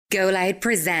Go Loud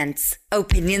presents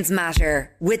Opinions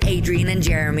Matter with Adrian and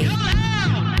Jeremy.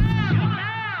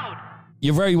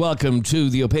 You're very welcome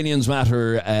to the Opinions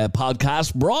Matter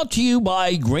podcast, brought to you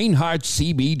by Greenheart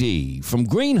CBD. From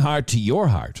Greenheart to your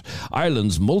heart,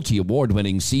 Ireland's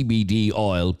multi-award-winning CBD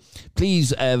oil.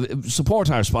 Please support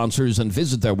our sponsors and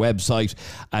visit their website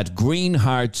at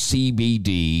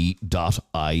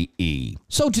greenheartcbd.ie.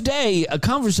 So today, a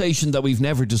conversation that we've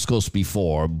never discussed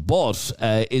before, but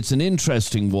it's an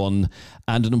interesting one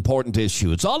and an important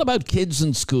issue. It's all about kids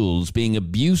in schools being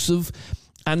abusive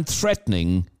and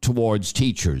threatening towards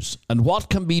teachers, and what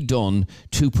can be done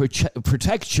to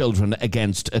protect children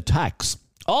against attacks.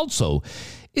 Also,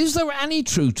 is there any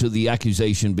truth to the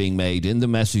accusation being made in the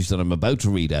message that I'm about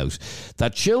to read out,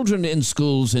 that children in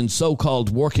schools in so-called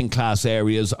working class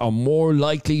areas are more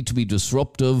likely to be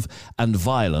disruptive and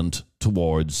violent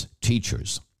towards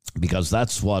teachers? Because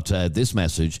that's what this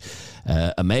message,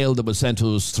 a mail that was sent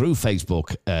to us through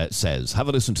Facebook, says. Have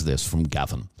a listen to this from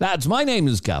Gavin. Lads, my name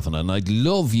is Gavin and I'd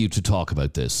love you to talk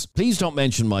about this. Please don't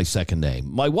mention my second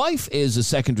name. My wife is a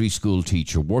secondary school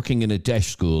teacher working in a deaf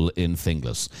school in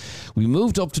Finglas. We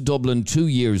moved up to Dublin 2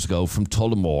 years ago from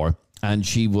Tullamore and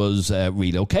she was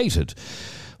relocated.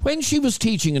 When she was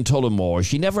teaching in Tullamore,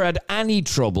 she never had any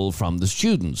trouble from the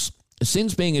students.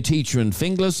 Since being a teacher in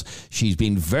Finglas, she's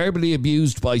been verbally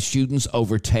abused by students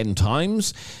over 10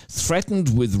 times,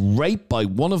 threatened with rape by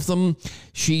one of them.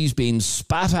 She's been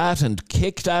spat at and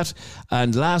kicked at,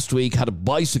 and last week had a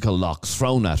bicycle lock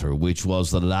thrown at her, which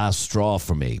was the last straw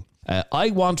for me.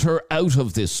 I want her out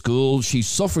of this school. She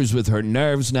suffers with her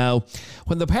nerves now.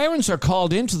 When the parents are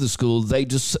called into the school, they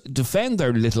defend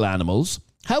their little animals.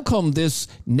 How come this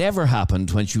never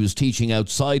happened when she was teaching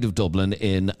outside of Dublin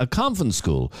in a convent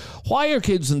school? Why are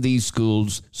kids in these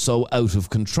schools so out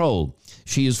of control?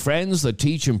 She has friends that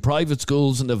teach in private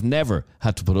schools and have never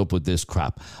had to put up with this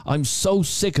crap. I'm so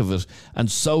sick of it, and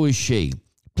so is she.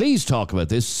 Please talk about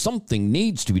this. Something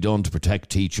needs to be done to protect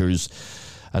teachers.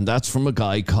 And that's from a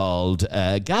guy called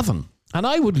Gavin. And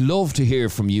I would love to hear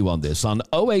from you on this on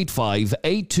 085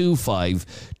 825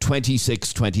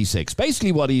 2626.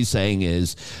 Basically what he's saying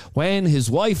is, when his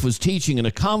wife was teaching in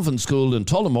a convent school in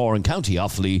Tullamore in County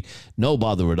Offaly, no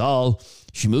bother at all.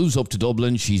 She moves up to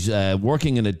Dublin. She's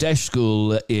working in a deaf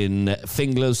school in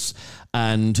Finglas,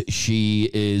 and she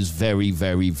is very,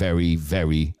 very, very,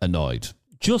 very annoyed.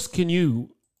 Just can you...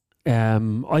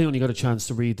 I only got a chance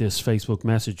to read this Facebook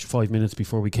message 5 minutes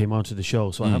before we came onto the show,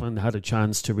 so I haven't had a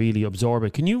chance to really absorb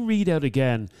it. Can you read out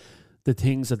again the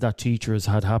things that teacher has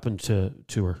had happened to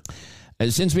her?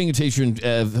 Since being a teacher in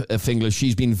Finglas,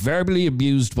 she's been verbally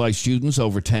abused by students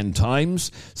over 10 times,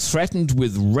 threatened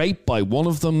with rape by one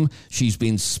of them. She's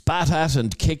been spat at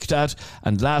and kicked at,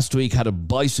 and last week had a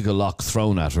bicycle lock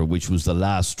thrown at her, which was the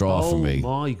last straw for me.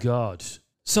 Oh my God.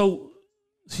 So,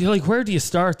 where do you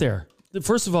start there?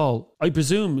 First of all, I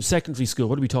presume secondary school,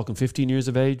 what are we talking, 15 years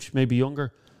of age, maybe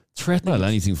younger? Well,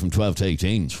 anything from 12 to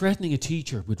 18. Threatening a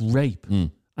teacher with rape.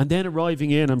 And then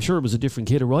arriving in, I'm sure it was a different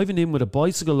kid, arriving in with a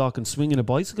bicycle lock and swinging a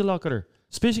bicycle lock at her,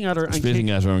 spitting at her and kicking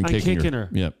her.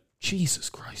 Yeah. Jesus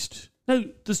Christ. Now,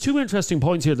 there's two interesting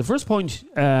points here. The first point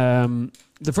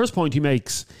he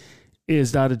makes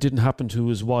is that it didn't happen to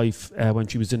his wife when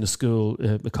she was in a school,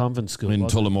 a convent school. In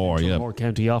Tullamore, Tullamore,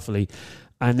 County Offaly.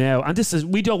 And now,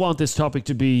 we don't want this topic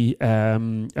to be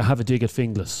have a dig at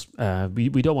Finglas.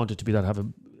 We don't want it to be that have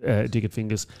a dig at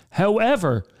Finglas.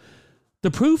 However, the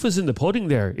proof is in the pudding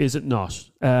there, is it not?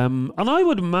 And I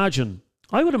would imagine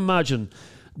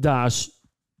that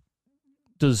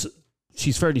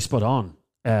she's fairly spot on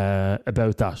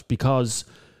about that, because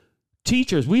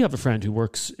teachers, we have a friend who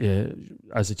works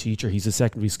as a teacher. He's a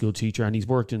secondary school teacher, and he's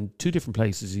worked in two different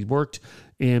places. He worked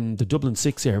in the Dublin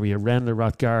 6 area, Renla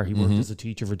Rathgar. He worked as a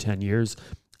teacher for 10 years.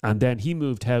 And then he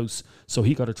moved house, so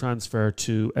he got a transfer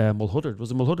to Mulhuddard.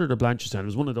 Was it Mulhuddard or Blanchardstown? It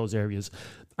was one of those areas.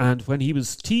 And when he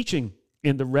was teaching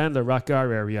in the Renla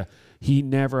Rathgar area, he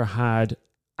never had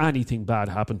anything bad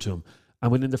happen to him.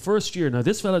 And within the first year, now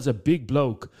this fella's a big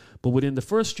bloke, but within the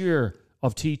first year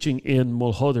of teaching in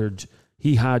Mulhuddard,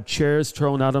 he had chairs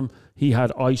thrown at him. He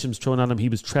had items thrown at him. He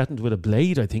was threatened with a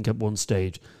blade, I think, at one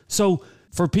stage. So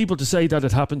for people to say that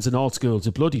it happens in all schools,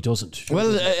 it bloody doesn't.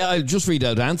 Well, I'll just read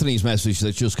out Anthony's message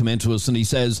that's just come into us, and he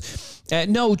says,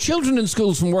 no, children in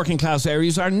schools from working class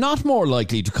areas are not more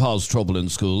likely to cause trouble in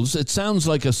schools. It sounds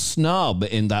like a snob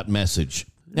in that message.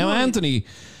 Now, Anthony,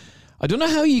 I don't know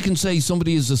how you can say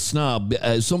somebody is a snob.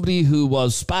 Somebody who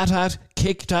was spat at,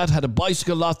 kicked at, had a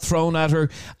bicycle lock thrown at her,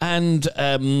 and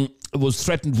was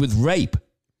threatened with rape.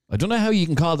 I don't know how you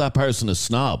can call that person a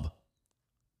snob.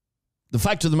 The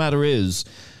fact of the matter is,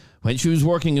 When she was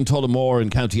working in Tullamore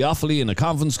in County Offaly in a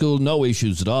convent school, no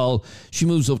issues at all. She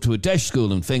moves up to a Desh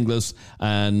school in Finglas,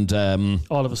 and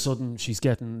all of a sudden she's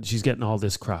getting all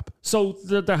this crap. So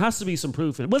there has to be some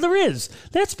proof in it. Well, there is.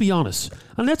 Let's be honest,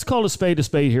 and let's call a spade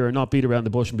here and not beat around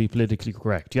the bush and be politically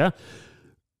correct. Yeah,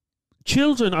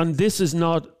 children, and this is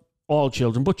not all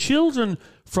children, but children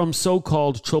from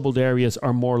so-called troubled areas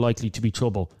are more likely to be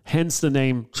trouble. Hence the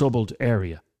name troubled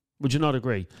area. Would you not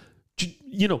agree?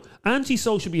 You know,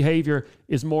 antisocial behaviour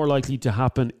is more likely to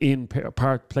happen in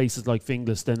places like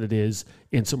Finglas than it is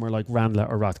in somewhere like Ranelagh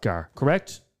or Rathgar,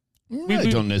 correct? I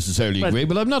don't necessarily agree,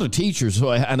 but I'm not a teacher, so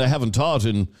I haven't taught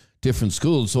in different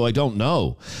schools, so I don't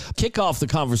know. Kick off the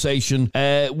conversation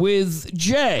with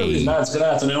Jay. Lads, good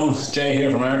afternoon. Jay here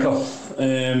from Arco.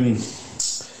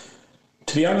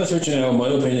 To be honest with you now, my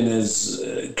opinion is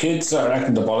kids are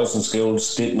acting the bollocks in school,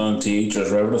 spitting on teachers,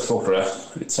 wherever the fuck they're at.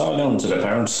 It's all down to the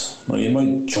parents. Well, you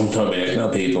might jump on me,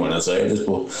 people when I say this,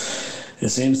 but it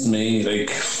seems to me like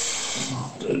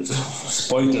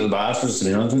spoiled little bastards, to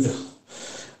be honest with you.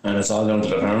 And it's all down to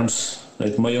the parents.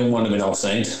 Like, my young one, I've been all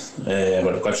saint.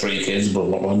 But I've got 3 kids, but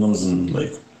one of them's in,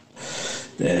 like,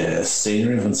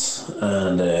 senior infants.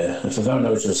 And if I found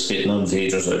out you're spitting on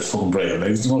teachers, I'd fucking break their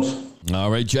legs and what.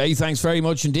 All right, Jay, thanks very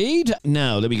much indeed.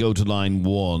 Now, let me go to line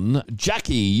 1.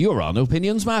 Jackie, you're on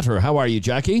Opinions Matter. How are you,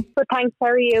 Jackie? Good, thanks. How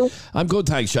are you? I'm good,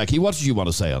 thanks, Jackie. What did you want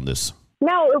to say on this?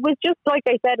 No, it was just like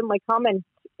I said in my comment.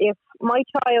 If my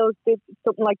child did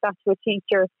something like that to a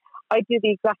teacher, I'd do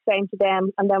the exact same to them.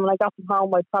 And then when I got them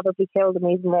home, I'd probably kill them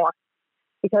even more.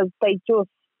 Because like,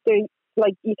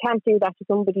 you can't do that to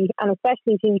somebody. And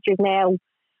especially teachers now,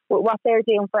 with what they're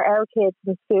doing for our kids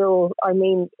in school, I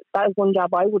mean, that is one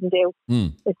job I wouldn't do,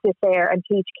 is sit there and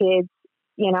teach kids.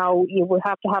 You know, you would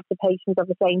have to have the patience of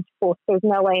a saint, but there's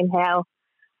no way in hell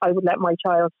I would let my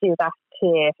child do that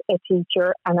to a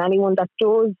teacher, and anyone that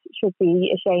does should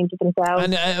be ashamed of themselves.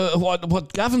 And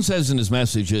what Gavin says in his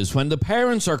message is when the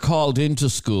parents are called into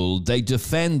school, they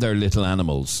defend their little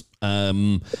animals.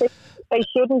 They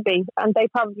shouldn't be, and they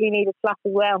probably need a slap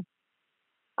as well.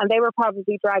 And they were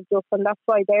probably dragged up, and that's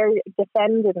why they're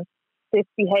defending this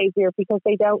behaviour, because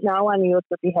they don't know any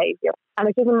other behaviour. And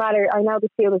it doesn't matter, I know the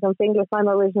school is in Finglas, I'm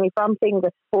originally from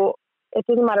Finglas, but it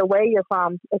doesn't matter where you're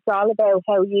from. It's all about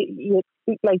how you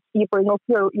bring up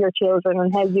your children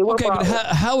and how you were brought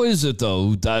up. How is it,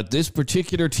 though, that this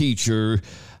particular teacher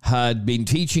had been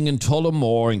teaching in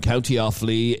Tullamore in County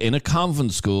Offaly in a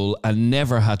convent school and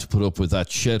never had to put up with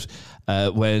that shit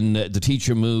when the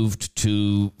teacher moved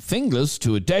to Finglas,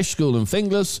 to a Desh school in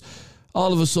Finglas,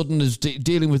 all of a sudden is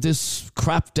dealing with this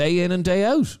crap day in and day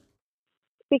out?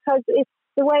 Because it's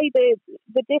the way the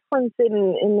difference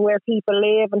in where people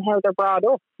live and how they're brought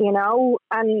up, you know.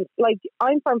 And like,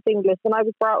 I'm from Finglas and I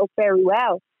was brought up very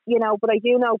well, you know, but I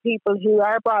do know people who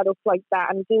are brought up like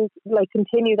that and do like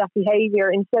continue that behaviour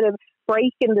instead of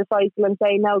breaking the cycle and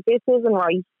saying, no, this isn't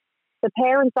right. The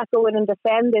parents that go in and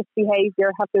defend this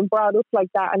behaviour have been brought up like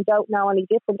that and don't know any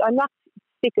different. I'm not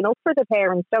sticking up for the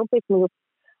parents, don't pick me up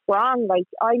wrong. Like,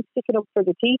 I'm sticking up for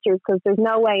the teachers, because there's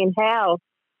no way in hell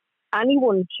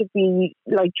anyone should be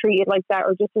like treated like that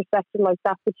or disrespected like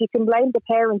that. But you can blame the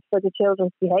parents for the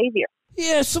children's behaviour.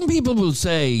 Yeah, some people will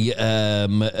say,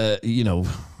 you know,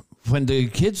 when the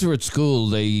kids are at school,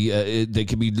 they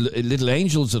can be little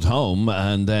angels at home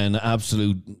and then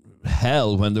absolute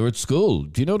hell when they're at school.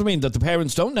 Do you know what I mean? That the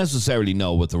parents don't necessarily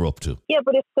know what they're up to. Yeah,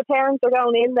 but if the parents are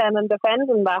going in then and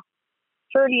defending that,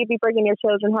 surely you'd be bringing your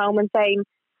children home and saying,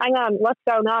 hang on, what's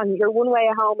going on? You're one way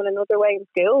at home and another way in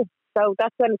school. So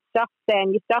that's when it stops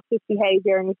then. You stop this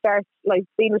behaviour and you start like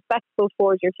being respectful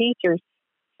towards your teachers.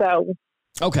 So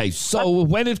okay, so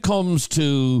when it comes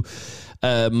to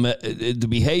the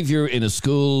behaviour in a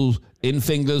school in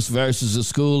Finglas versus a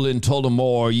school in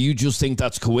Tullamore, you just think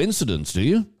that's coincidence, do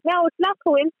you? No, it's not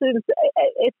coincidence.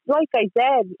 It's like I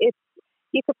said,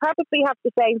 you could probably have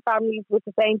the same families with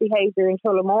the same behaviour in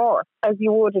Tullamore as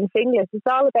you would in Finglas. It's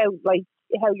all about like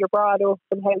how you're brought up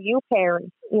and how you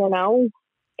parent, you know.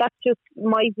 That's just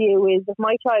my view. Is if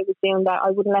my child was doing that,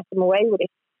 I wouldn't let them away with it.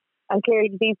 And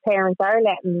clearly these parents are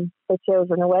letting their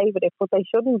children away with it, but they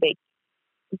shouldn't be.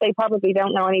 They probably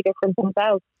don't know any different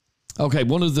themselves. Okay,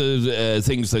 one of the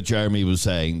things that Jeremy was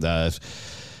saying, that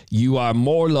you are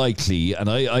more likely, and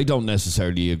I don't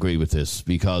necessarily agree with this,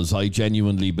 because I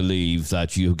genuinely believe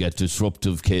that you get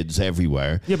disruptive kids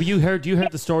everywhere. Yeah, but you heard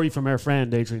the story from our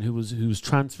friend Adrian, who was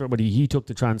transferred. But he took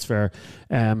the transfer.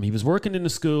 He was working in a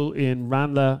school in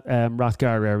Ranelagh,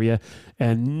 Rathgar area,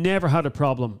 and never had a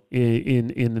problem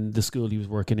in the school he was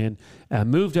working in.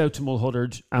 Moved out to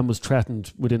Mulhuddard and was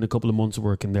threatened within a couple of months of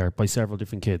working there by several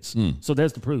different kids. So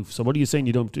there's the proof. So what are you saying?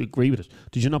 You don't agree with it?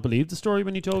 Did you not believe the story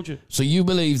when he told you? So you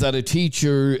believe that a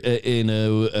teacher in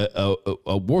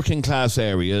a working class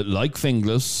area like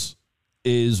Finglas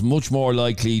is much more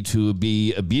likely to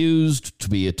be abused, to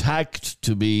be attacked,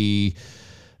 to be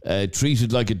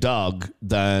treated like a dog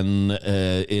than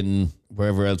in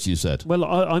wherever else you said? Well,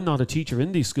 I'm not a teacher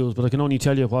in these schools, but I can only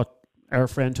tell you what our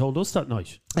friend told us that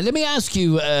night. And let me ask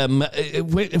you,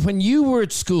 when you were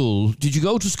at school, did you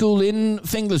go to school in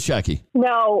Finglas, Jackie?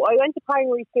 No, I went to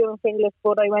primary school in Finglas,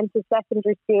 but I went to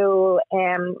secondary school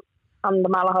on the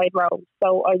Malahide Road.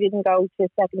 So I didn't go to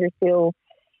secondary school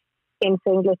in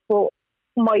Finglas. But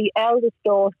my eldest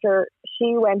daughter,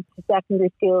 she went to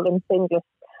secondary school in Finglas.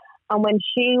 And when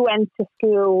she went to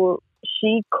school,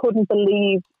 she couldn't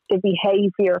believe the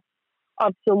behaviour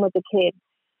of some of the kids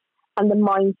and the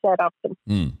mindset of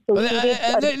them. So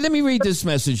let me read this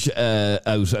message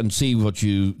out and see what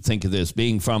you think of this,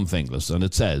 being from Finglas. And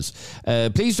it says,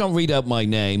 please don't read out my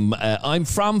name. I'm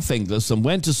from Finglas and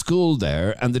went to school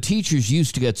there, and the teachers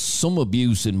used to get some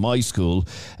abuse in my school.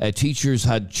 Teachers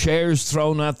had chairs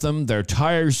thrown at them, their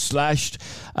tyres slashed,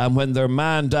 and when their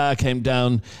man da came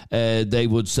down, they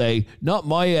would say, not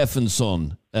my effing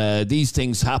son. These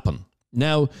things happen.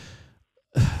 Now,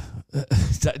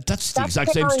 that's the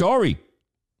exact same story.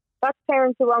 That's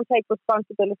parents who won't take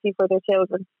responsibility for their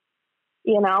children.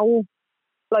 You know,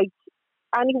 like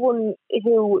anyone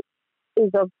who is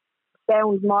of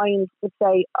sound mind would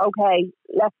say, okay,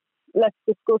 let's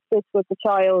discuss this with the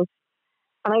child.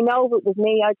 And I know if it was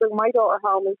me, I'd bring my daughter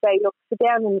home and say, look, sit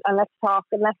down and let's talk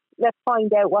and let's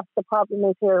find out what the problem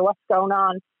is here, what's going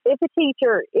on. If a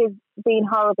teacher is being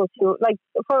horrible to, like,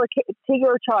 to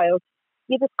your child,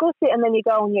 you discuss it and then you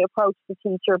go and you approach the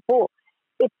teacher. But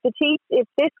if this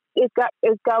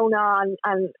is going on,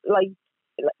 and like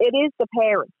it is the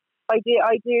parents, I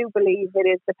do believe it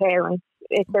is the parents.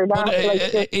 If they're not,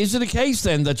 is it a case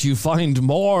then that you find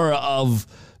more of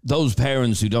those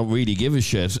parents who don't really give a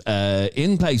shit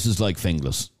in places like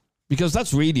Finglas? Because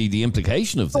that's really the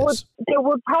implication of this. There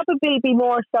would probably be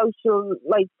more social,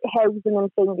 like housing in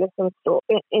Finglas and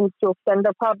stuff than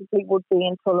there probably would be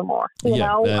in Tullamore. You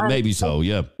know, maybe so.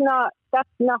 Yeah, that's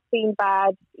not being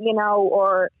bad, you know,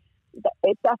 or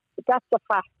that's a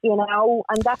fact, you know,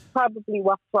 and that's probably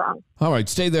what's wrong. All right,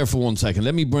 stay there for 1 second.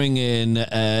 Let me bring in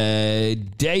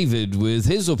David with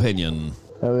his opinion.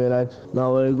 How are you, lads?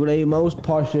 No, I agree. Most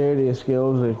posh area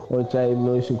schools, I'd say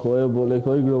nice and quiet, but like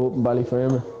I grew up in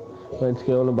Ballyfermot. Went to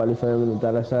school in Ballyfermot and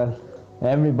Dallasal.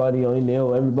 Everybody I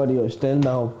knew, everybody I still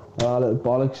know, were all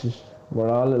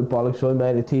little bollocks. So I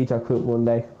made a teacher quit one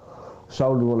day.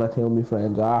 So did one or two of my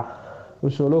friends.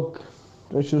 So look,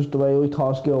 that's just the way I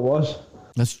thought school was.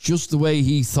 That's just the way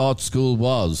he thought school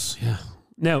was. Yeah.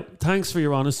 Now, thanks for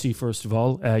your honesty, first of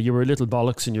all. You were a little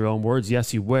bollocks in your own words.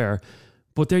 Yes, you were.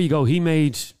 But there you go. He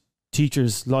made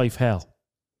teachers' life hell.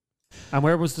 And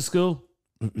where was the school?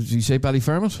 Did you say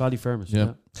Ballyfermot? Ballyfermot,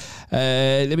 yeah.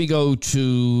 Let me go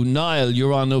to Niall.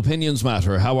 You're on Opinions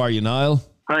Matter. How are you, Niall?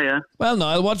 Hiya. Well,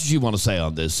 Niall, what did you want to say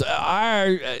on this?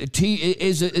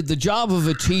 Is it the job of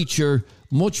a teacher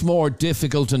much more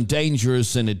difficult and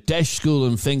dangerous in a desh school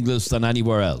in Finglas than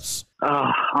anywhere else?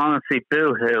 Oh, honestly,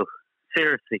 boo-hoo.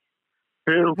 Seriously.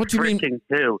 Boo what do you freaking mean?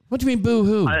 Hoo. What do you mean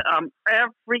boo-hoo?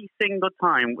 Every single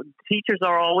time, teachers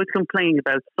are always complaining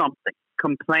about something.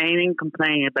 Complaining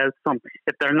about something.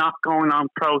 If they're not going on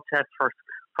protest for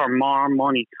more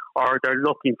money or they're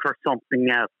looking for something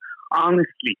else.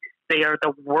 Honestly, they are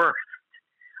the worst.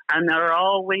 And they're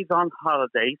always on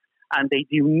holidays and they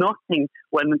do nothing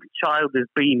when the child is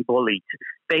being bullied.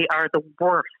 They are the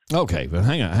worst. Okay, but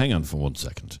hang on for 1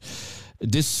 second.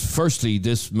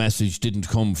 This message didn't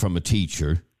come from a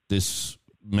teacher. This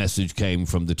message came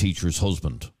from the teacher's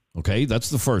husband. Okay,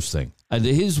 that's the first thing. And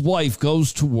his wife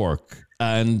goes to work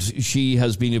and she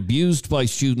has been abused by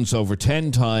students over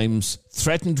 10 times,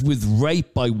 threatened with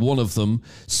rape by one of them,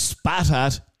 spat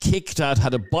at, kicked at,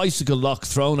 had a bicycle lock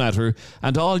thrown at her,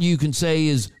 and all you can say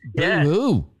is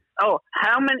boo-hoo. Oh,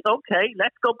 how many? Okay,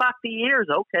 let's go back the years.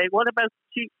 Okay, what about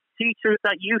teachers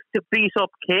that used to beat up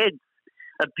kids,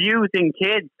 abusing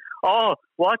kids? Oh,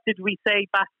 what did we say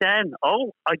back then?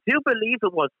 Oh, I do believe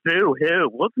it was boo-hoo,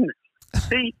 wasn't it?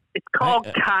 See, it's called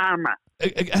karma.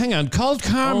 Hang on, called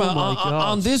karma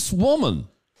on this woman.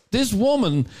 This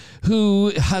woman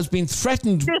who has been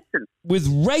threatened with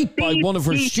rape by one of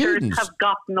her students. students. Have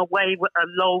gotten away with a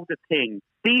load of things.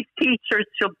 These teachers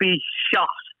should be shot.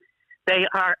 They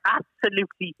are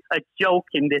absolutely a joke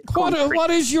in this country. What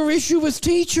is your issue with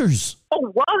teachers?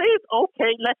 Oh, what is?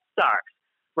 Okay, let's start.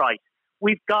 Right.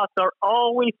 They're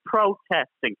always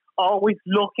protesting, always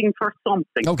looking for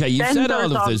something. Okay, you've said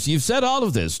all of this. You've said all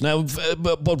of this. Now,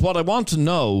 but what I want to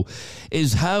know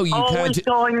is how you always can't...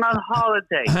 going on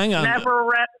holiday. Hang on. Hang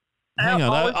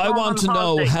on. I want to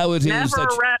know how it is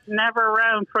that... Never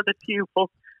around for the pupils.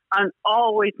 And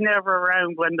always never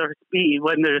around when there's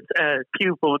a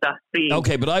pupil that's being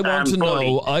okay, but I want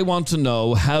to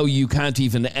know how you can't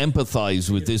even empathise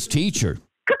with this teacher.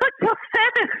 Because I just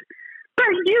said it.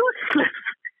 They're useless.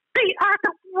 They are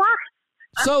the worst.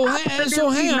 So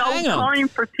hang on. Time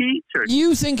for teachers.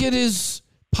 You think it is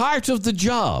part of the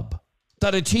job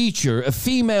that a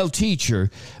female teacher,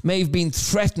 may have been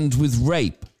threatened with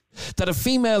rape? That a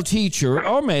female teacher,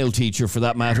 or male teacher for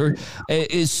that matter,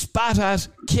 is spat at,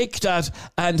 kicked at,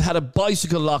 and had a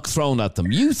bicycle lock thrown at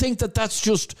them. You think that that's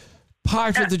just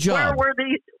part of the job? Where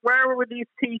were these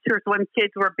teachers when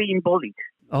kids were being bullied?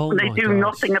 Oh, they do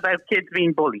nothing about kids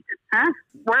being bullied. Huh?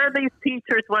 Where are these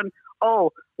teachers when?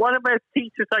 Oh, what about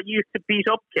teachers that used to beat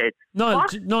up kids? No,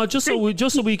 just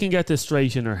so we can get this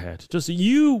straight in our head. Just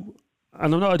you.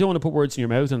 And I don't want to put words in your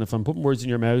mouth, and if I'm putting words in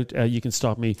your mouth, you can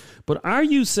stop me. But are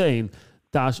you saying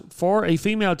that for a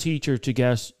female teacher to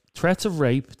get threats of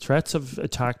rape, threats of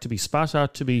attack, to be spat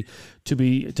at, to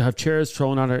have chairs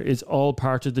thrown at her is all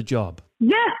part of the job?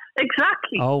 Yes,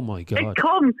 exactly. Oh my God! It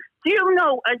comes. Do you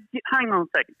know? Hang on a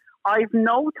second. I've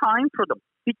no time for them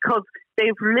because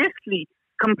they've literally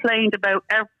complained about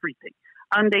everything,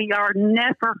 and they are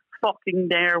never fucking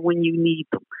there when you need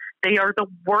them. They are the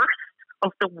worst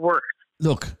of the worst.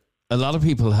 Look, a lot of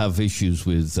people have issues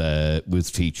with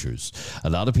teachers. A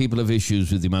lot of people have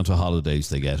issues with the amount of holidays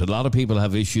they get. A lot of people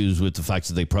have issues with the fact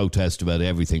that they protest about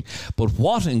everything. But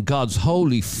what in God's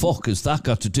holy fuck has that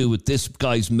got to do with this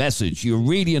guy's message? You're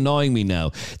really annoying me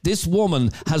now. This woman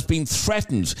has been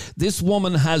threatened. This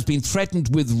woman has been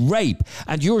threatened with rape.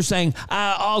 And you're saying,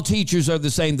 all teachers are the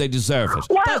same, they deserve it.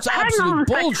 Well, that's absolute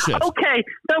bullshit. Okay,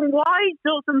 then why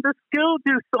doesn't the school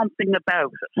do something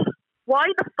about it? Why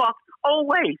the fuck?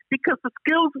 Always, because the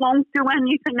schools won't do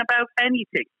anything about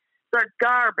anything. They're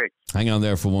garbage. Hang on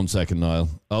there for 1 second, Niall.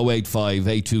 085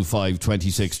 825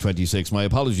 2626. My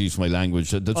apologies for my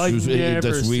language. That's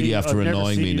really after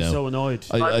annoying me now. So annoyed.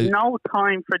 I've no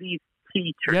time for these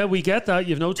teachers. Yeah, we get that.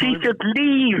 You've no time. She should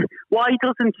leave. Why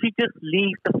doesn't she just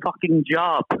leave the fucking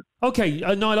job? Okay,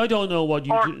 Niall, I don't know what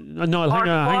you do. Niall, hang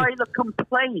on. File a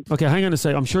complaint. Okay, hang on a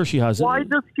sec. I'm sure she has. Why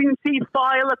does she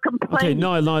file a complaint? Okay,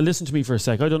 Niall, listen to me for a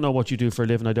sec. I don't know what you do for a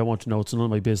living. I don't want to know. It's none of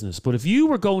my business. But if you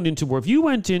were going into work, if you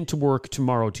went into work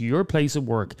tomorrow to your place of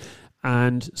work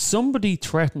and somebody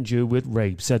threatened you with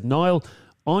rape, said, Niall,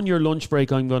 on your lunch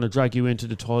break, I'm going to drag you into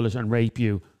the toilet and rape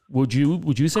you. Would you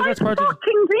say that's part of it? I'd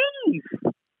fucking leave.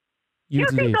 You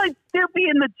think I'd still be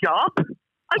in the job?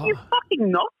 Are you fucking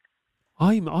nuts?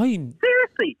 I'm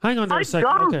seriously. Hang on there a second.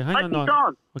 Okay, hang on.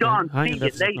 Gone. See you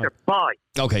later. Bye.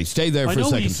 Okay, stay there for a second.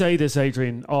 I know we say this,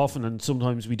 Adrian, often, and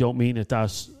sometimes we don't mean it.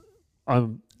 That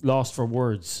I'm lost for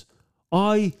words.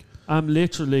 I am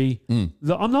literally.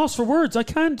 I'm lost for words. I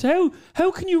can't.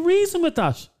 How can you reason with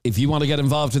that? If you want to get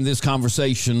involved in this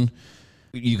conversation,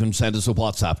 you can send us a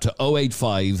WhatsApp to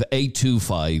 085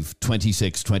 825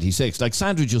 2626. Like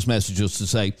Sandra just messaged us to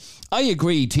say, I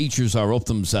agree teachers are up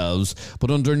themselves, but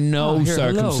under no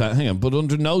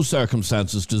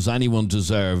circumstances does anyone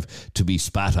deserve to be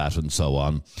spat at and so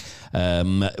on.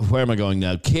 Where am I going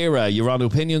now? Ciara, you're on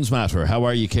Opinions Matter. How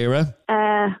are you, Ciara?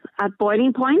 At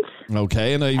boiling point.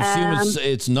 Okay, and I assume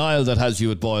it's Niall that has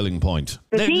you at boiling point.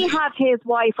 If he had his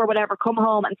wife or whatever come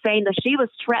home and saying that she was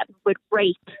threatened with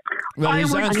rape, well, I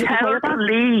would tell her to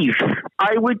leave.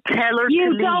 I would tell her to leave.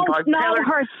 You don't know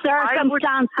her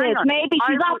circumstances. Maybe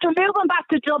she's after moving back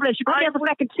to Dublin. She probably has a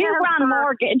second $2,000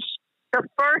 mortgage. The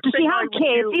first Does thing she have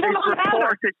kids? You don't know about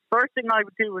her. First thing I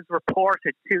would do is report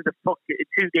it to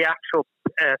the actual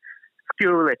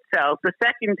school itself. The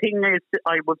second thing is that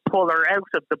I would pull her out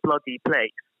of the bloody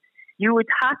place. You would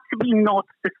have to be nuts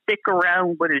to stick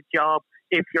around with a job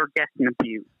if you're getting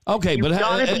abused. Okay, but hang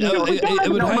on.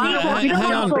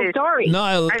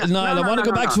 Niall, I want to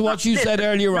go back to what you said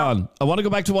earlier on. I want to go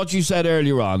back to what you said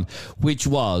earlier on, which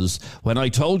was when I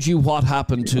told you what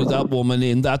happened to that woman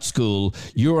in that school,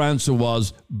 your answer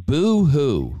was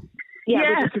boo-hoo.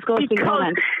 Yeah, which is disgusting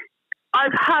comment.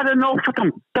 I've had enough of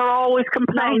them. They're always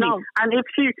complaining. No. And if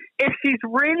she's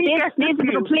really this is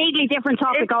a completely different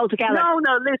topic altogether. No,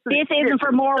 listen. This isn't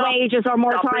for more wages or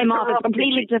more time off. It's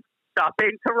completely different. Stop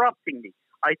interrupting me.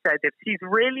 I said if she's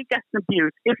really getting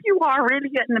abused, if you are really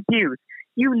getting abused,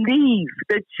 you leave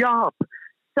the job.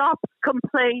 Stop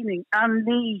complaining and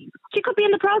leave. She could be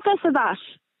in the process of that.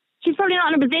 She's probably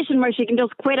not in a position where she can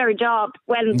just quit her job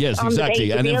when yes, on exactly.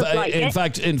 the day And in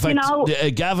fact, you know,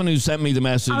 Gavin, who sent me the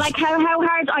message, like how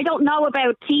hard. I don't know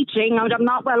about teaching. I'm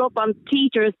not well up on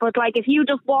teachers, but like if you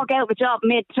just walk out of a job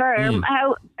mid-term,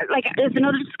 how like is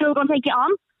another school going to take you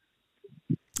on?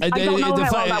 I don't know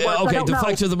how all that works. Okay, the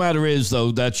fact of the matter is,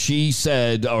 though, that she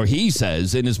said, or he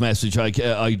says in his message,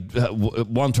 I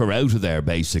want her out of there,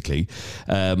 basically.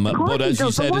 But as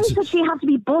you said, why does she have to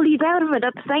be bullied out of it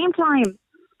at the same time?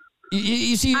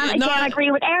 You see, and again, I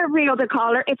agree with every other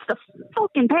caller. It's the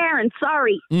fucking parents.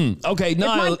 Sorry. Okay,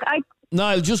 Niall.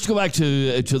 Niall, just to go back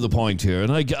to the point here,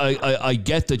 and I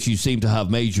get that you seem to have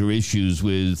major issues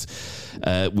with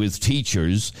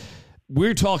teachers.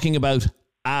 We're talking about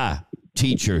a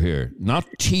teacher here, not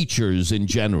teachers in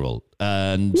general.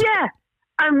 And yeah,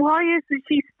 and why is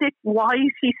she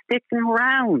sticking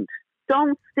around?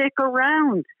 Don't stick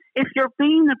around. If you're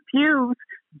being abused,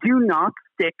 do not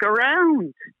stick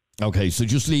around. Okay, so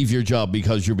just leave your job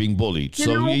because you're being bullied.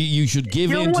 You should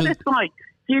give in to... You know what it's like?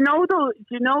 You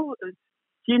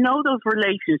know those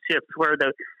relationships where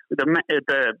the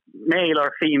male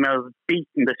or female is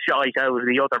beating the shite out of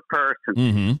the other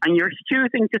person, and you're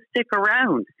choosing to stick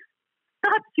around.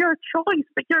 That's your choice,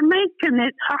 but you're making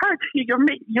it hard.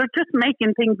 You're just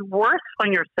making things worse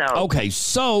on yourself. Okay,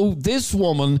 so this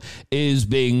woman is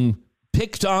being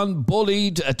picked on,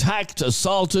 bullied, attacked,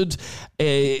 assaulted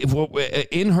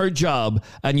in her job,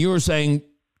 and you're saying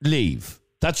leave.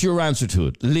 That's your answer to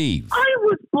it. Leave. I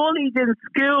was bullied in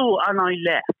school and I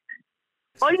left.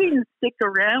 I didn't stick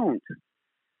around.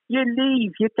 You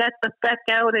leave. You get the feck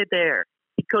out of there,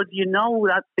 because you know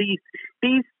that these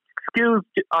schools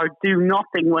do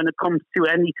nothing when it comes to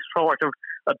any sort of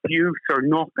abuse or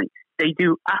nothing. They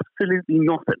do absolutely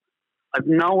nothing. I've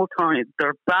no time.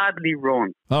 They're badly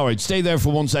run. All right, stay there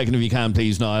for 1 second if you can,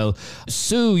 please, Niall.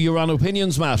 Sue, you're on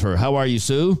Opinions Matter. How are you,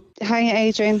 Sue? Hi,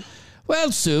 Adrian.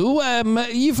 Well, Sue,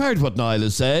 you've heard what Niall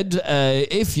has said.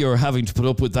 If you're having to put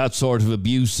up with that sort of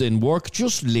abuse in work,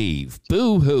 just leave.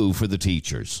 Boo-hoo for the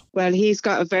teachers. Well, he's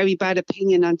got a very bad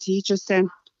opinion on teachers then.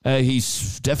 He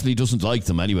definitely doesn't like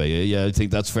them anyway. Yeah, I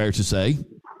think that's fair to say.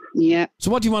 Yeah.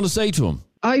 So what do you want to say to him?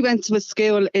 I went to a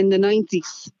school in the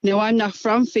 90s. Now, I'm not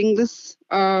from Finglas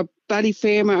or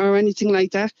Ballyfermot or anything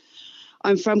like that.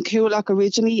 I'm from Coolock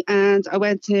originally, and I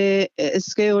went to a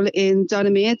school in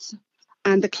Donaghmede.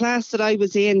 And the class that I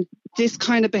was in, this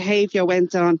kind of behaviour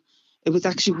went on. It was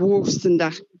actually worse than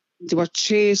that. There were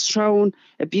chairs thrown,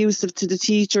 abusive to the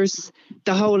teachers,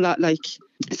 the whole lot, like.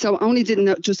 So only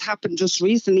didn't just happen just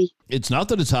recently. It's not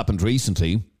that it's happened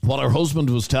recently. What her husband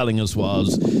was telling us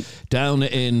was down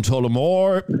in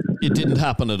Tullamore, it didn't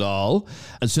happen at all.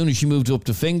 As soon as she moved up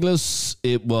to Finglas,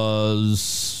 it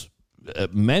was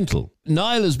mental.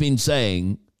 Niall has been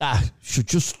saying, should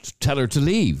just tell her to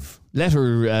leave. Let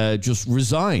her just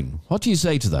resign. What do you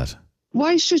say to that?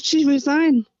 Why should she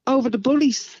resign over the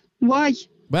bullies? Why?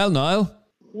 Well, Niall.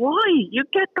 Why? You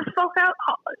get the fuck out.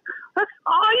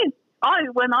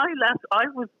 When I left, I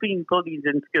was being bullied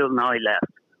in school and I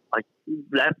left. I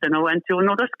left and I went to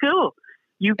another school.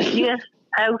 You get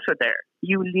out of there.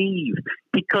 You leave.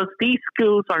 Because these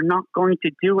schools are not going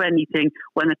to do anything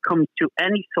when it comes to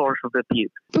any sort of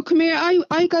abuse. But come here,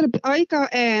 I got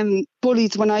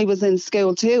bullied when I was in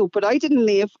school too, but I didn't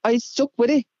leave. I stuck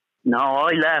with it. No,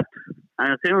 I left.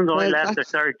 And as soon as I left, I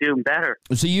started doing better.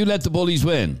 So you let the bullies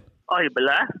win? I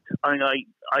left. As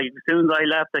soon as I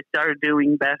left, I started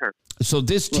doing better. So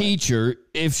this teacher,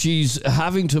 if she's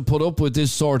having to put up with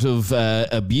this sort of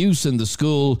abuse in the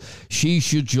school, she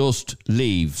should just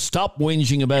leave. Stop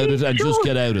whinging about it and just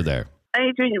get out of there.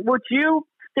 Adrian, would you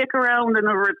stick around in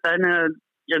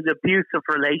an abusive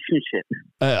relationship?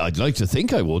 I'd like to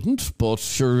think I wouldn't, but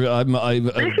sure, I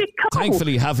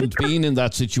thankfully haven't been in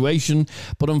that situation.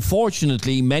 But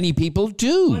unfortunately, many people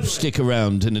do stick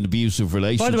around in an abusive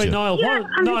relationship. By the way,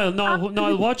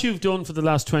 Niall, what you've done for the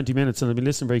last 20 minutes, and I've been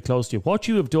listening very close to you, what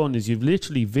you have done is you've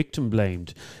literally victim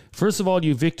blamed. First of all,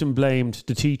 you victim blamed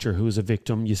the teacher who was a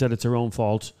victim. You said it's her own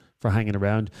fault for hanging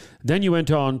around. Then you went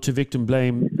on to victim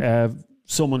blame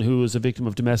someone who is a victim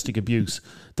of domestic abuse.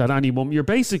 That any woman, you're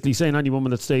basically saying any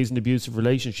woman that stays in an abusive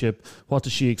relationship, what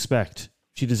does she expect?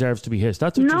 She deserves to be hissed.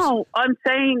 That's what I'm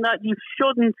saying that you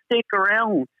shouldn't stick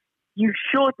around. You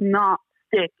should not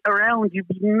stick around. You'd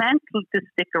be mental to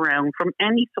stick around from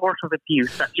any sort of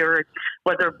abuse that you're,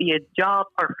 whether it be a job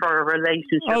or for a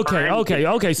relationship.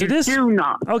 Okay. So you do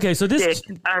not. Okay, so this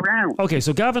stick around. Okay,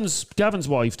 so Gavin's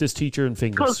wife, this teacher in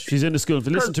Finglas, she's in the school.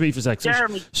 Listen to me for a second.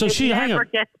 Jeremy, so it she never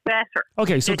gets better.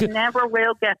 Okay, so it never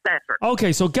will get better.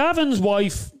 Okay, so Gavin's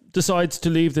wife decides to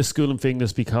leave this school in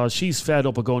Finglas because she's fed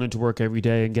up of going into work every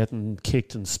day and getting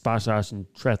kicked and spat at and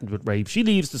threatened with rape. She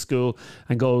leaves the school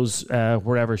and goes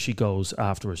wherever she goes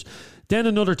afterwards. Then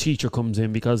another teacher comes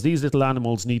in because these little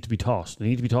animals need to be taught. They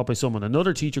need to be taught by someone.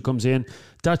 Another teacher comes in.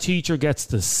 That teacher gets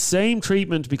the same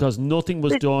treatment because nothing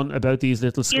was done about these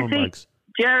little scumbags.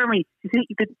 Jeremy,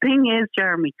 the thing is,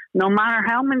 Jeremy, no matter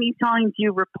how many times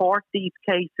you report these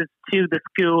cases to the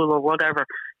school or whatever,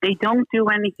 they don't do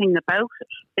anything about it.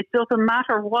 It doesn't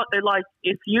matter what, like,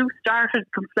 if you started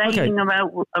complaining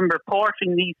about and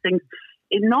reporting these things,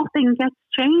 nothing gets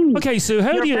changed. Okay, so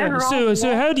how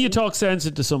do you talk sense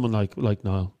into someone like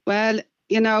Niall? Well,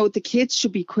 the kids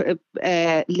should be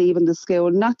leaving the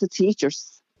school, not the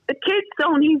teachers. The kids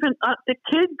don't even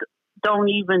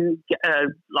get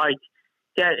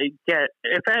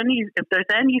if there's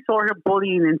any sort of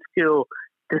bullying in school,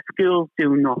 the schools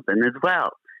do nothing as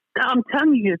well. I'm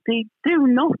telling you, they do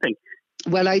nothing.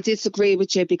 Well, I disagree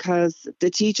with you because the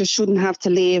teacher shouldn't have to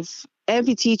leave.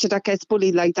 Every teacher that gets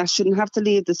bullied like that shouldn't have to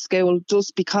leave the school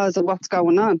just because of what's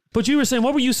going on. But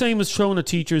what were you saying was thrown at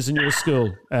teachers in your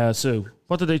school, Sue?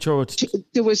 What did they throw at?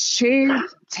 There was chairs,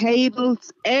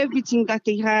 tables, everything that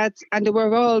they had, and they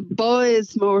were all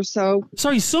boys more so.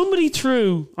 Sorry,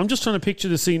 I'm just trying to picture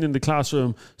the scene in the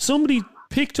classroom. Somebody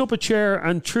picked up a chair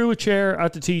and threw a chair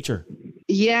at the teacher.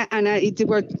 Yeah, and they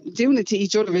were doing it to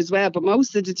each other as well, but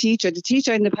most of the teacher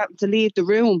ended up having to leave the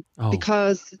room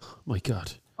because... Oh, my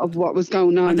God. Of what was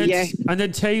going on, And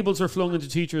then tables were flung at the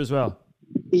teacher as well.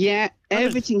 Yeah,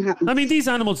 everything happened. I mean, these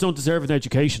animals don't deserve an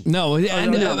education. No,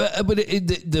 but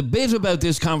the bit about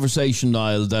this conversation,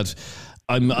 Niall, that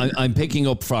I'm picking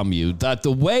up from you, that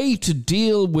the way to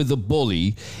deal with a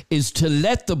bully is to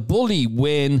let the bully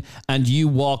win and you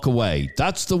walk away.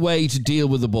 That's the way to deal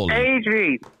with a bully.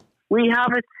 Adrian, we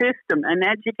have a system, an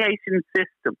education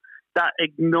system that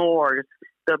ignores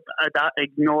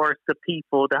the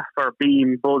people that are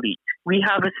being bullied. We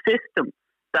have a system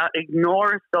that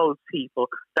ignores those people,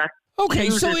 that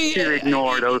to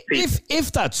ignore those people.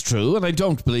 If that's true, and I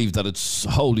don't believe that it's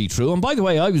wholly true, and by the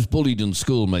way, I was bullied in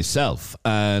school myself,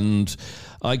 and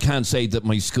I can't say that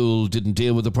my school didn't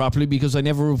deal with it properly because I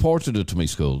never reported it to my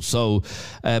school. So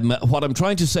what I'm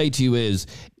trying to say to you is,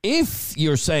 if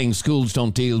you're saying schools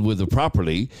don't deal with it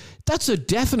properly, that's a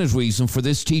definite reason for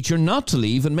this teacher not to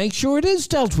leave and make sure it is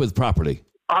dealt with properly.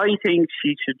 I think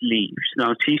she should leave.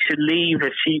 No, she should leave.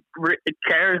 If she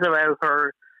cares about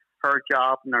her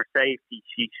job and her safety,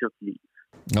 she should leave.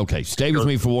 Okay, stay with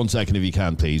me for 1 second if you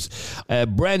can, please.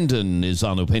 Brendan is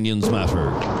on Opinions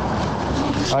Matter.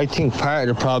 I think part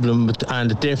of the problem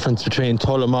and the difference between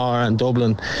Tullamore and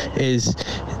Dublin is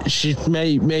she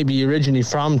may be originally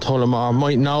from Tullamore,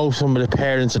 might know some of the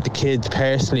parents of the kids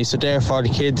personally, so therefore the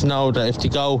kids know that if they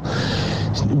go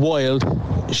wild,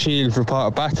 she'll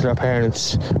report it back to their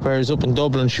parents, whereas up in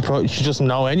Dublin she doesn't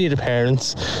know any of the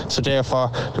parents, so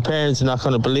therefore the parents are not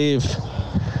going to believe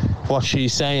what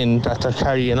she's saying that they're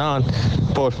carrying on.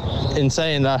 But in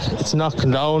saying that, it's not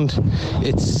condoned,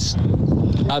 it's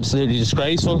absolutely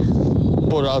disgraceful,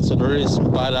 but also there is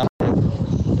bad acting.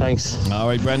 Thanks. All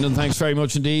right, Brendan, thanks very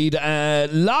much indeed.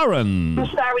 Lauren. I'm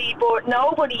sorry, but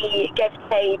nobody gets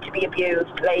paid to be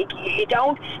abused. Like, you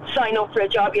don't sign up for a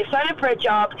job. You sign up for a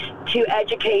job to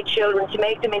educate children, to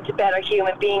make them into better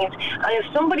human beings. And if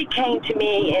somebody came to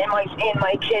me in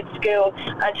my kids' school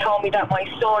and told me that my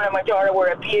son and my daughter were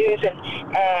abusing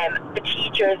the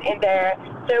teachers in there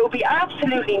would be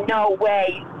absolutely no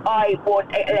way I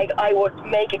would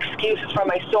make excuses for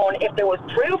my son if there was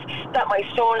proof that my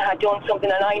son had done something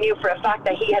and I knew for a fact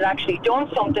that he had actually done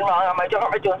something wrong or my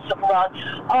daughter had done something wrong.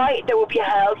 There would be a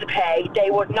hell to pay. They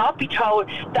would not be told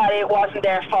that it wasn't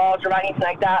their fault or anything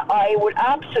like that. I would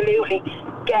absolutely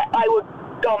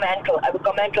go mental. I would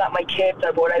go mental at my kids.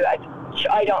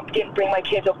 I didn't bring my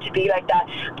kids up to be like that,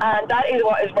 and that is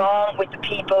what is wrong with the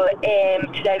people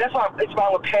today. That's what is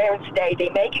wrong with parents today. They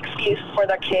make excuses for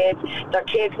their kids. Their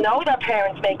kids know their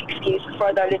parents make excuses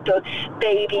for their little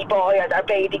baby boy or their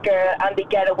baby girl, and they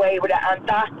get away with it, and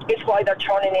that is why they're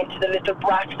turning into the little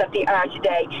brats that they are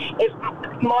today. If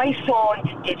my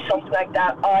son did something like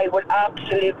that, I would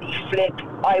absolutely flip.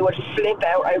 I would flip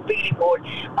out. I really would.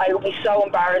 I would be so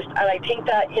embarrassed, and I think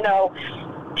that,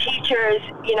 teachers,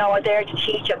 are there to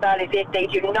teach, and that is it. They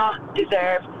do not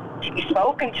deserve to be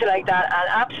spoken to like that, and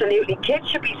absolutely kids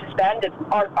should be suspended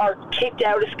or kicked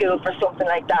out of school for something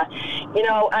like that, you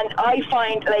know. And I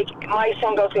find, like, my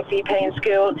son goes to a fee-paying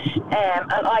school,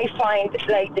 and I find,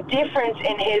 like, the difference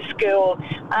in his school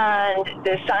and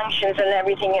the sanctions and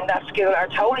everything in that school are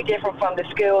totally different from the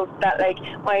school that, like,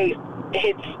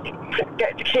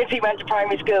 the kids he went to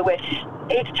primary school with.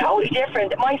 It's totally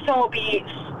different. My son would be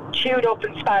chewed up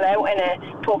and spat out in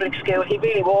a public school. He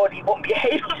really would. He wouldn't be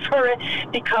able for it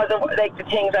because of, like, the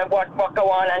things that what go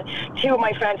on. And two of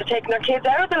my friends are taking their kids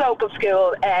out of the local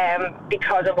school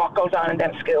because of what goes on in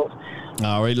them schools.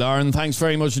 All right, Lauren, thanks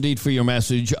very much indeed for your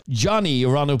message. Johnny,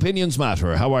 you're on Opinions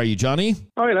Matter. How are you, Johnny?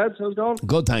 Hi, lads. How's it going?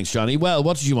 Good, thanks, Johnny. Well,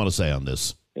 what did you want to say on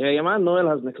this? Yeah, your man Niall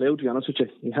hasn't a clue, to be honest with you.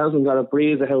 He hasn't got a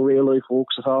breeze of how real life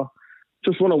works at all.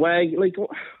 Just run away. Like,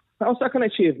 how's that going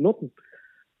to achieve? Nothing.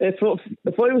 If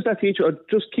I was that teacher, I'd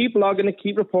just keep logging it,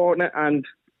 keep reporting it, and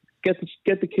get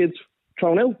the kids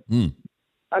thrown out.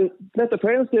 And let the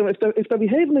parents do it. If they're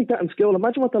behaving like that in school,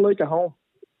 imagine what they're like at home.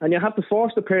 And you have to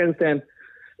force the parents then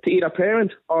to either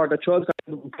parent or the child's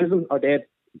going to prison or dead.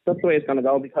 That's the way it's going to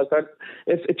go, because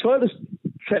if a child is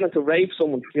threatening to rape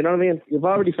someone, you know what I mean? You've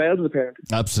already failed as a parent.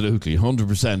 Absolutely,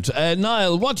 100%.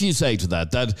 Niall, what do you say to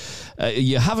that? That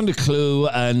you haven't a clue,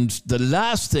 and the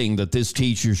last thing that this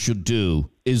teacher should do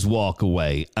is walk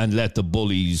away and let the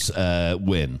bullies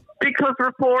win. Because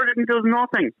reporting does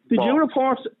nothing. Did you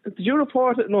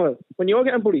report it, Niall, when you were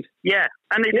getting bullied? Yeah,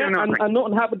 and they do nothing. And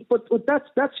nothing happened. But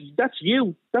that's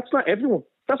you. That's not everyone.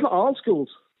 That's not all schools.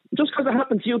 Just because it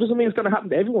happened to you doesn't mean it's going to happen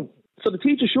to everyone. So the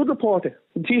teacher should report it.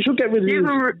 The teacher should get rid of these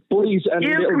bullies and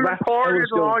little rats. You can report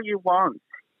it all you want,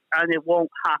 and it won't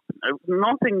happen.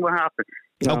 Nothing will happen.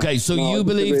 Okay, so you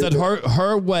believe that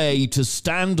her way to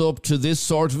stand up to this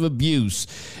sort of abuse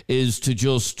is to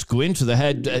just go into the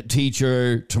head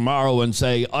teacher tomorrow and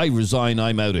say, I resign,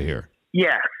 I'm out of here.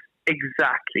 Yes,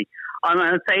 exactly. I'm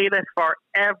going to say this for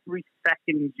every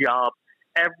second job,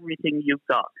 everything you've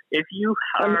got. If you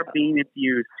are being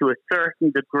abused to a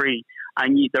certain degree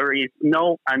and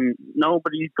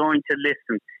nobody's going to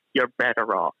listen, you're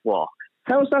better off walk.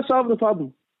 How's that solving the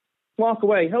problem? Walk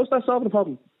away. How's that solving the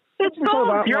problem? It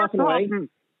solves your problem.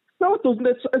 No, it doesn't.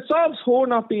 It solves her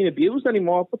not being abused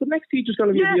anymore, but the next teacher's going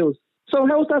to be abused. So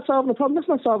how's that solving the problem? That's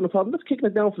not solving the problem. That's kicking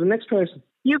it down for the next person.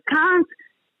 You can't.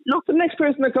 Look, the next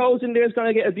person that goes in there is going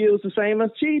to get abused the same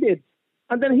as she did.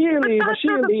 And then he'll leave or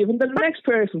she'll leave, and then the next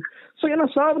person. So you're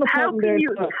not solving the problem there.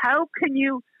 How can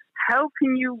you,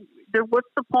 what's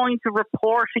the point of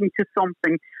reporting to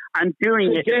something and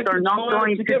doing it if they're not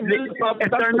going to listen?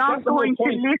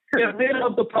 Get rid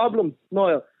of the problem,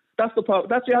 Niall. That's the problem.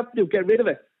 That's what you have to do. Get rid of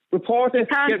it. Report it.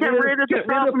 Get rid of the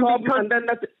problem, and then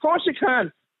of course you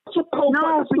can. Because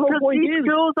these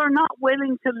schools are not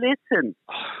willing to listen.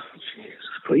 Oh,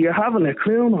 Jesus, you're having a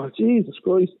clue now. Jesus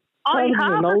Christ. I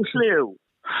have a clue.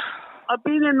 I've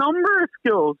been in a number of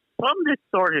schools from this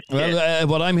sort of shit. Well,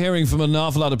 what I'm hearing from an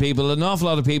awful lot of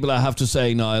people, I have to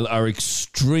say, Niall, are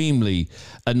extremely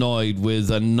annoyed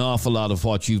with an awful lot of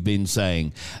what you've been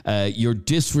saying. Your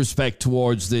disrespect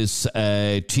towards this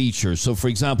teacher. So, for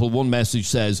example, one message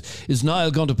says, is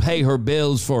Niall going to pay her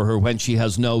bills for her when she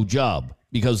has no job?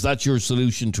 Because that's your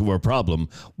solution to her problem.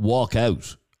 Walk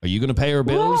out. Are you going to pay her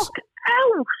bills? Walk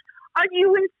out? Are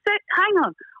you insane? Hang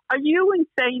on. Are you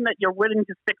insane that you're willing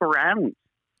to stick around?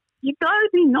 You gotta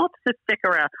be nuts to stick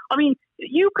around. I mean,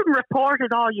 you can report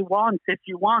it all you want if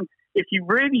you want. If you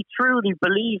really truly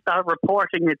believe that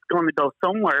reporting is going to go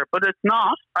somewhere, but it's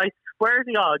not. I swear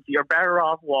to God, you're better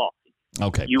off walking.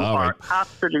 Okay, you are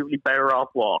absolutely better off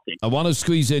walking. I want to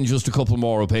squeeze in just a couple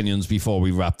more opinions before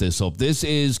we wrap this up. This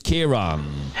is Kieran.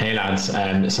 Hey lads,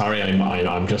 sorry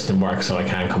I'm just in work so I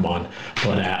can't come on,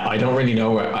 but I don't really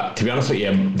know where, to be honest with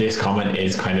you, this comment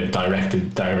is kind of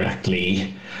directed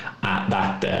directly at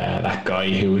that guy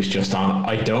who was just on.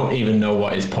 I don't even know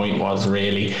what his point was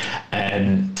really.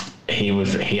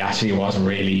 He actually wasn't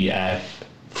really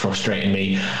frustrating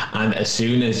me, and as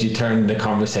soon as you turn the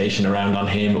conversation around on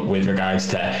him with regards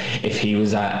to if he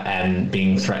was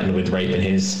being threatened with rape in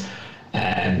his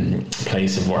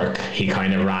place of work, he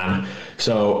kind of ran.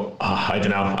 So I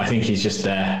don't know, I think he's just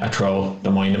a troll,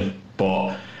 don't mind him,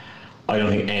 but I don't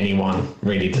think anyone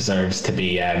really deserves to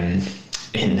be in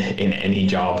any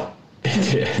job.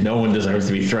 No one deserves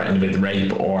to be threatened with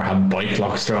rape or have bike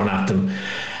locks thrown at them,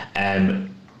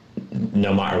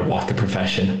 no matter what the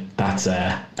profession. That's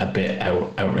a bit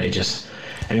outrageous.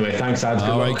 Anyway, thanks, Ad.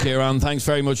 All right, Kieran, thanks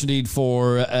very much indeed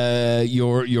for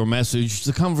your message.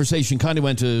 The conversation kind of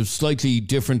went a slightly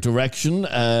different direction,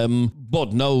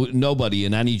 but nobody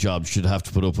in any job should have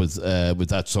to put up with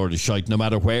that sort of shite, no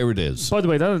matter where it is. By the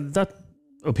way, that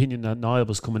opinion that Niall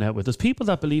was coming out with. There's people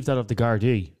that believe that of the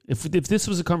Gardaí. If this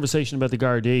was a conversation about the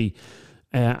Gardaí,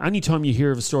 anytime you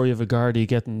hear of a story of a Gardaí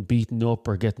getting beaten up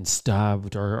or getting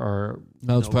stabbed or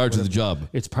no, it's part of the job.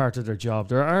 It's part of their job.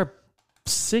 There are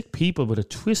sick people with a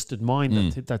twisted mind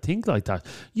that think like that.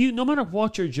 No matter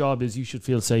what your job is, you should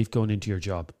feel safe going into your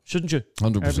job, shouldn't you?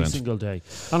 100%. Every single day.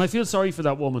 And I feel sorry for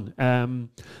that woman. And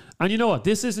you know what?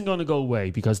 This isn't going to go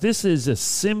away because this is a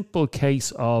simple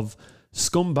case of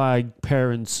scumbag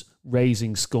parents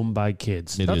raising scumbag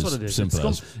kids. That's what it is. Simple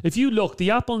as. If you look,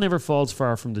 the apple never falls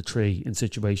far from the tree in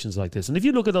situations like this. And if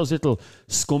you look at those little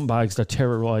scumbags that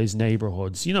terrorise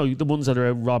neighbourhoods, you know, the ones that are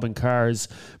out robbing cars,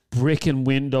 bricking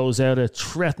windows out of,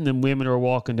 threatening women who are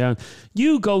walking down,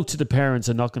 you go to the parents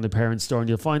and knock on the parents' door and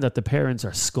you'll find that the parents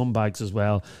are scumbags as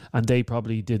well, and they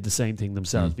probably did the same thing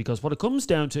themselves. Because what it comes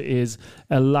down to is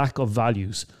a lack of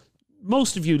values.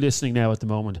 Most of you listening now at the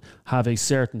moment have a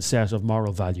certain set of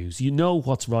moral values. You know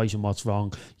what's right and what's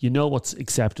wrong. You know what's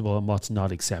acceptable and what's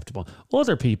not acceptable.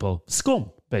 Other people, scum,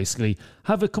 basically,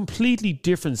 have a completely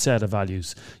different set of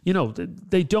values. You know,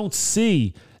 they don't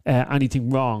see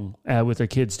anything wrong with their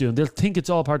kids doing. They'll think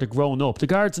it's all part of growing up. The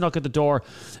guards knock at the door.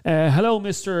 Hello,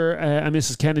 Mr. and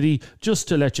Mrs. Kennedy. Just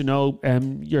to let you know,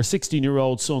 your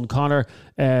 16-year-old son, Connor,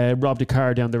 robbed a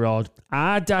car down the road.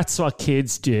 That's what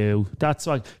kids do. That's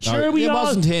what... Sure, it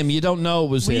wasn't him. You don't know it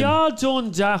was him. We all done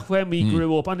that when we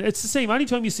grew up. And it's the same.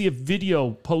 Anytime you see a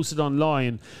video posted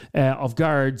online of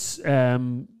guards...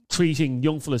 treating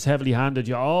young fellas heavily-handed,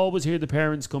 you always hear the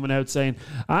parents coming out saying,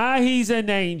 he's an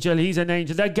angel,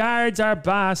 the guards are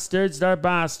bastards, they're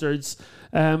bastards.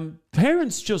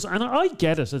 Parents just, and I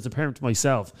get it as a parent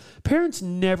myself, parents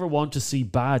never want to see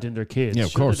bad in their kids. Yeah,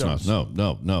 of course not.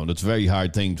 No. And it's a very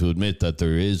hard thing to admit that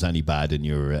there is any bad in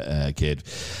your kid.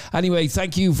 Anyway,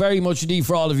 thank you very much indeed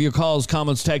for all of your calls,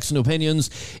 comments, texts and opinions.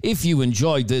 If you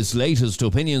enjoyed this latest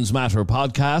Opinions Matter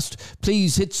podcast,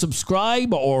 please hit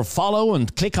subscribe or follow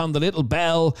and click on the little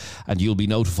bell and you'll be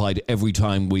notified every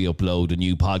time we upload a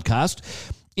new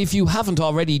podcast. If you haven't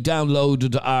already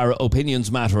downloaded our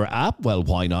Opinions Matter app, well,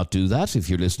 why not do that if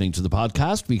you're listening to the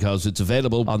podcast? Because it's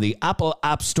available on the Apple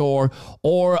App Store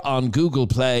or on Google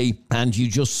Play, and you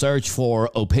just search for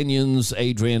Opinions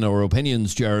Adrian or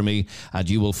Opinions Jeremy, and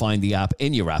you will find the app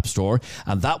in your App Store.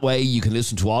 And that way you can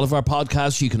listen to all of our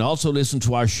podcasts. You can also listen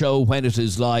to our show when it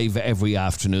is live every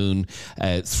afternoon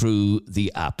through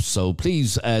the app. So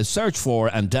please search for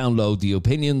and download the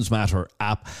Opinions Matter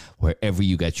app wherever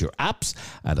you get your apps.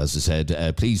 And as I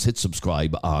said, please hit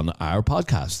subscribe on our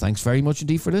podcast. Thanks very much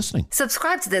indeed for listening.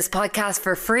 Subscribe to this podcast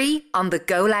for free on the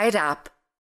Go Loud app.